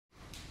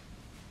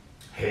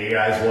Hey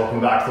guys,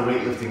 welcome back to the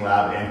Weightlifting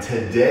Lab, and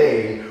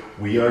today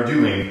we are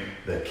doing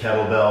the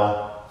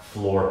kettlebell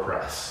floor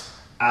press.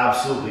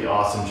 Absolutely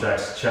awesome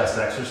chest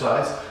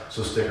exercise,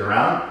 so stick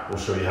around, we'll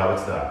show you how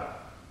it's done.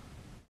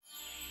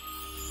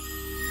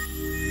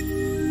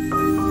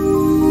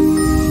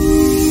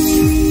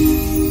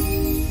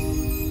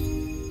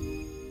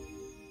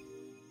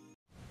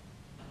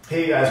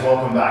 Hey guys,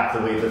 welcome back to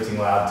the Weightlifting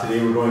Lab.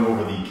 Today we're going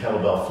over the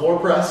kettlebell floor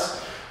press.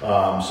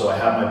 So I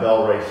have my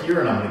bell right here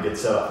and I'm going to get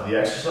set up for the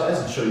exercise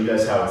and show you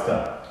guys how it's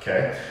done,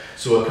 okay?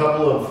 So a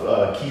couple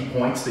of key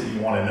points that you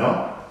want to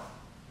know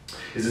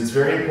is it's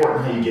very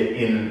important how you get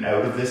in and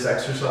out of this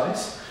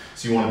exercise.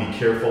 So you want to be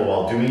careful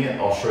while doing it.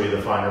 I'll show you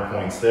the finer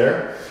points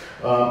there.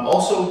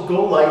 Also,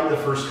 go light the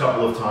first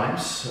couple of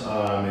times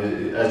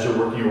as you're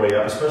working your way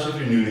up, especially if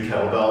you're new to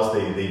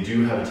kettlebells. They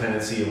do have a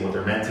tendency, and what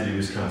they're meant to do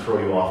is kind of throw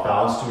you off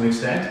balance to an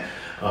extent.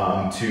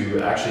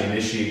 To actually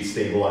initiate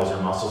stabilizer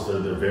muscles.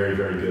 They're very,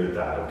 very good at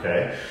that,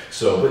 okay?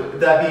 So, but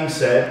that being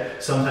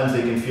said, sometimes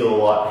they can feel a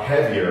lot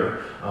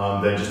heavier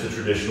than just a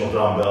traditional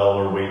dumbbell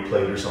or weight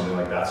plate or something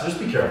like that, so just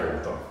be careful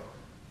with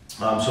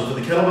them. So for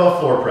the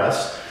kettlebell floor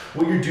press,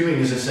 what you're doing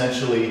is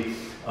essentially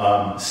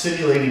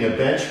simulating a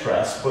bench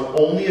press, but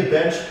only a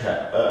bench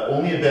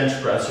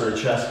press or a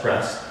chest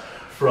press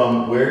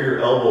from where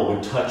your elbow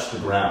would touch the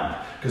ground.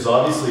 Because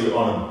obviously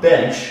on a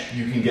bench,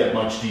 you can get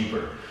much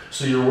deeper.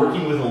 So you're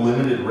working with a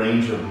limited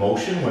range of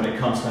motion when it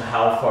comes to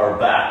how far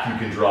back you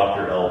can drop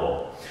your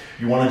elbow.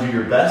 You want to do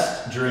your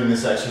best during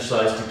this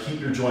exercise to keep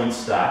your joints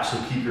stacked,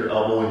 so keep your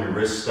elbow and your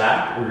wrist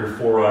stacked or your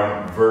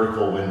forearm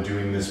vertical when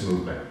doing this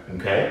movement,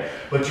 okay?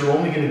 But you're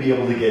only going to be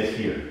able to get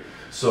here.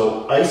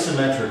 So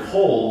isometric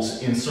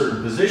holds in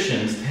certain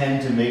positions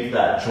tend to make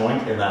that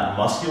joint and that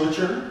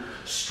musculature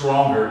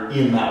stronger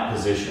in that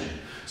position.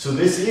 So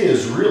this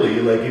is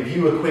really, like if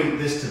you equate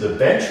this to the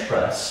bench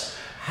press,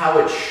 how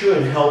it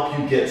should help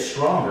you get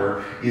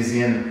stronger is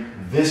in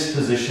this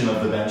position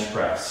of the bench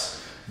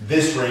press,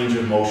 this range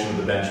of motion of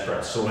the bench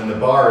press. So when the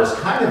bar is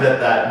kind of at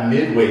that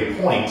midway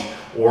point,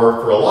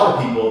 or for a lot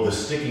of people, the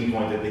sticking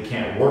point that they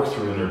can't work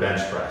through in their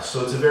bench press.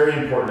 So it's a very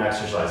important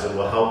exercise. It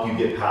will help you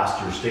get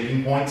past your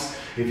sticking points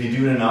if you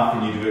do it enough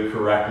and you do it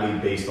correctly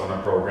based on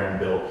a program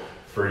built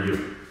for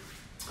you.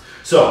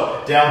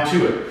 So, down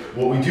to it.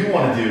 What we do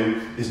want to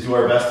do is do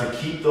our best to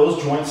keep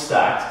those joints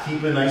stacked,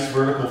 keep a nice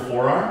vertical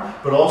forearm,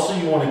 but also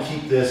you want to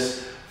keep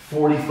this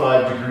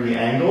 45-degree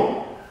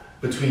angle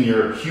between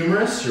your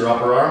humerus, your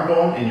upper arm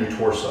bone, and your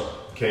torso.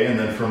 Okay, and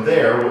then from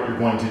there, what you're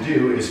going to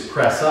do is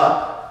press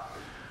up.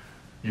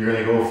 You're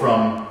going to go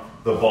from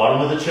the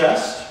bottom of the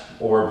chest,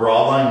 or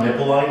broad line,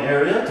 nipple line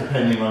area,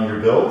 depending on your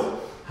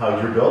build, how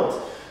you're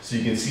built. So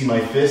you can see my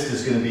fist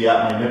is going to be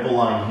at my nipple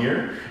line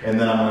here, and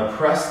then I'm going to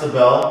press the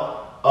bell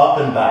up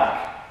and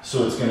back.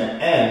 So it's going to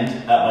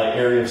end at my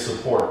area of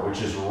support,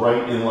 which is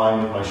right in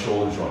line with my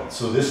shoulder joint.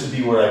 So this would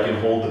be where I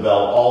can hold the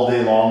bell all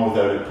day long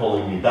without it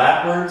pulling me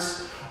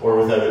backwards or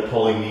without it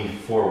pulling me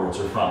forwards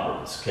or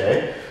frontwards,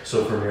 okay?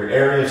 So from your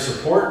area of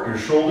support, your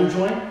shoulder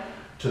joint,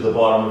 to the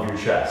bottom of your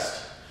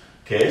chest.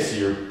 Okay, so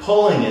you're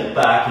pulling it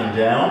back and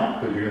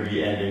down, but you're going to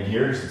be ending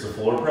here because it's a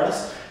floor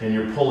press, and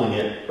you're pulling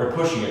it, or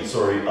pushing it,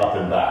 sorry, up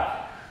and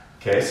back.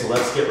 Okay, so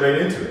let's get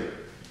right into it.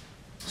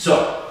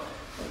 So,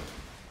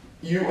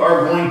 you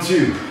are going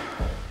to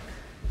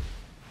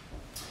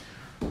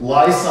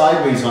lie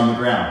sideways on the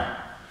ground,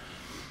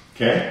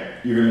 okay?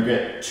 You're going to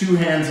get two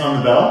hands on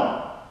the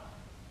bell,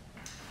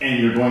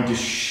 and you're going to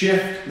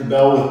shift the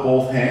bell with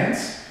both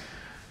hands,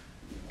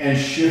 and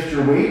shift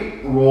your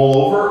weight, roll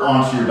over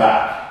onto your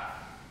back.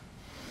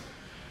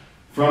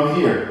 From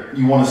here,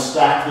 you want to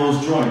stack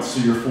those joints,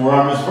 so your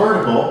forearm is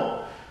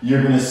vertical.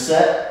 You're going to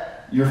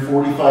set your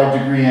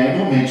 45-degree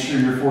angle. Make sure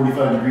your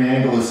 45-degree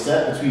angle is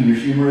set between your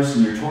humerus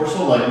and your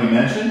torso, like we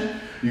mentioned.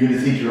 You're going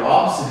to take your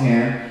opposite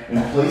hand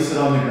and place it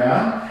on the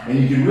ground, and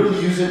you can really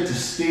use it to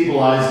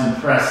stabilize and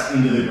press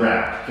into the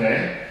ground,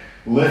 okay?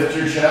 Lift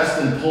your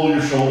chest and pull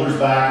your shoulders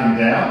back and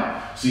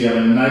down, so you have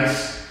a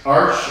nice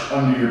arch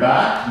under your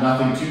back,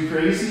 nothing too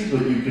crazy,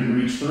 but you can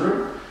reach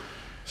through.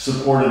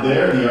 Supported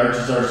there, the arch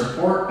is our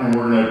support, and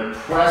we're going to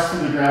press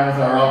through the ground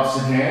with our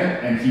opposite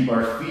hand and keep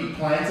our feet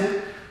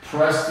planted.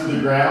 Press through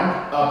the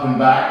ground, up and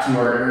back to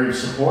our area of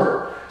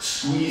support,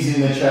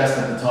 squeezing the chest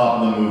at the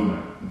top of the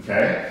movement,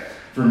 okay?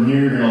 From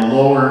here, you're going to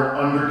lower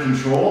under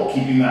control,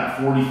 keeping that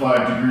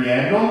 45-degree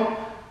angle,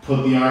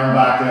 put the arm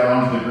back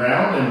down onto the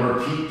ground, and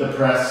repeat the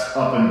press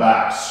up and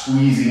back,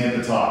 squeezing at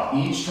the top.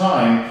 Each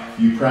time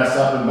you press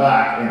up and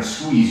back and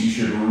squeeze, you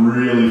should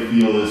really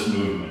feel this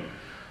movement.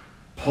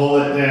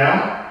 Pull it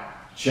down,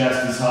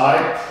 chest is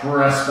high,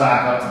 press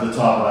back up to the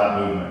top of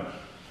that movement.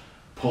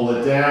 Pull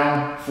it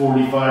down,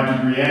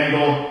 45-degree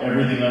angle,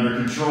 everything under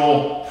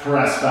control,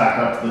 press back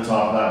up to the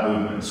top of that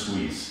movement and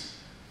squeeze.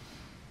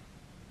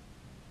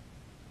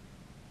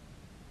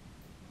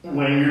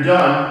 When you're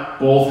done,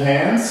 both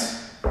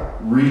hands,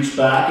 reach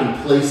back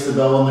and place the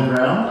bell on the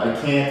ground.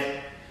 I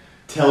can't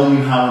tell you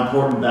how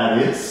important that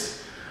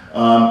is.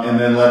 And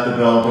then let the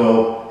bell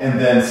go and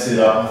then sit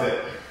up with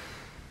it.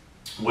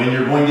 When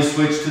you're going to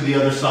switch to the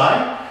other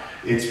side,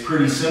 It's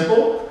pretty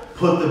simple.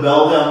 Put the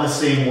bell down the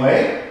same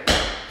way.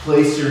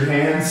 Place your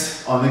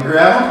hands on the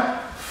ground.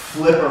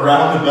 Flip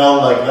around the bell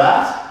like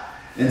that.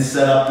 And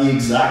set up the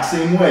exact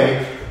same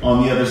way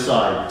on the other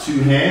side. 2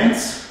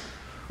 hands.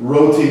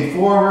 Rotate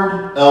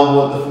forward.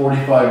 Elbow at the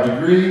 45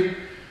 degree.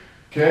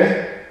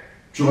 Okay.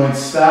 Joints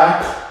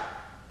stacked.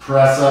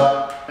 Press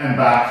up and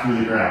back through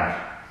the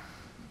ground.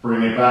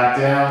 Bring it back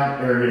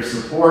down. Area of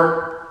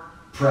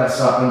support. Press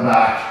up and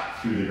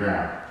back through the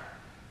ground.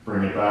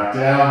 Bring it back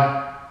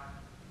down.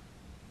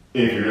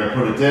 If you're gonna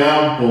put it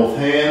down, both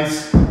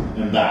hands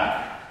and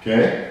back,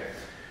 okay?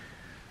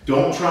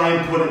 Don't try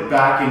and put it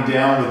back and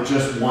down with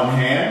just one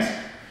hand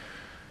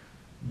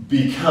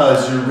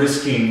because you're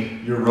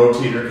risking your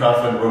rotator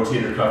cuff and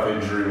rotator cuff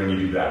injury when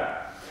you do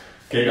that.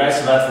 Okay guys,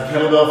 so that's the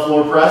kettlebell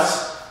floor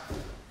press.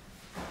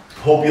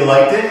 Hope you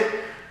liked it.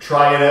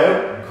 Try it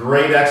out,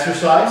 great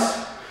exercise.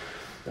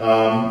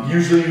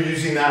 Usually you're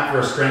using that for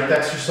a strength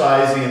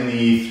exercise in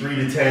the 3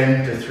 to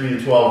 10 to 3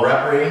 to 12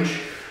 rep range.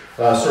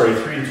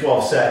 3 to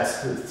 12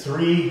 sets,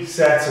 3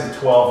 sets of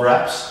 12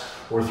 reps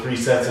or 3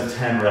 sets of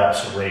 10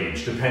 reps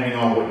range, depending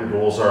on what your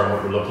goals are and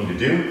what you're looking to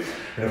do.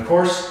 And of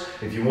course,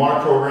 if you want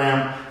a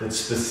program that's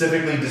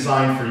specifically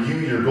designed for you,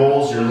 your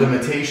goals, your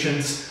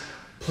limitations,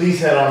 please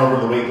head on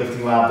over to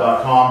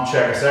weightliftinglab.com,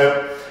 check us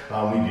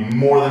out. We'd be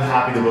more than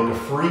happy to book a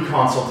free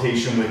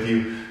consultation with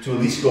you to at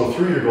least go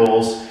through your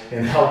goals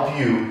and help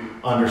you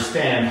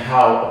understand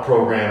how a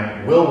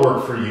program will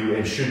work for you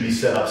and should be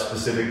set up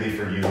specifically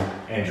for you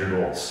and your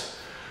goals.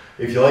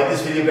 If you like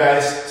this video,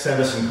 guys,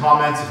 send us some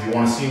comments. If you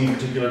want to see any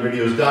particular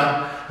videos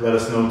done, let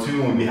us know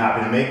too, and we'd be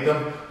happy to make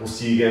them. We'll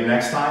see you again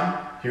next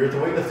time here at the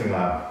Weightlifting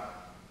Lab.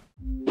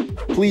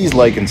 Please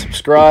like and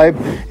subscribe.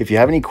 If you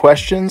have any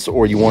questions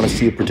or you want to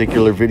see a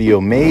particular video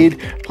made,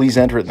 please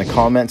enter it in the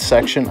comments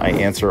section. I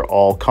answer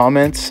all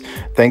comments.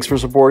 Thanks for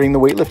supporting the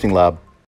Weightlifting Lab.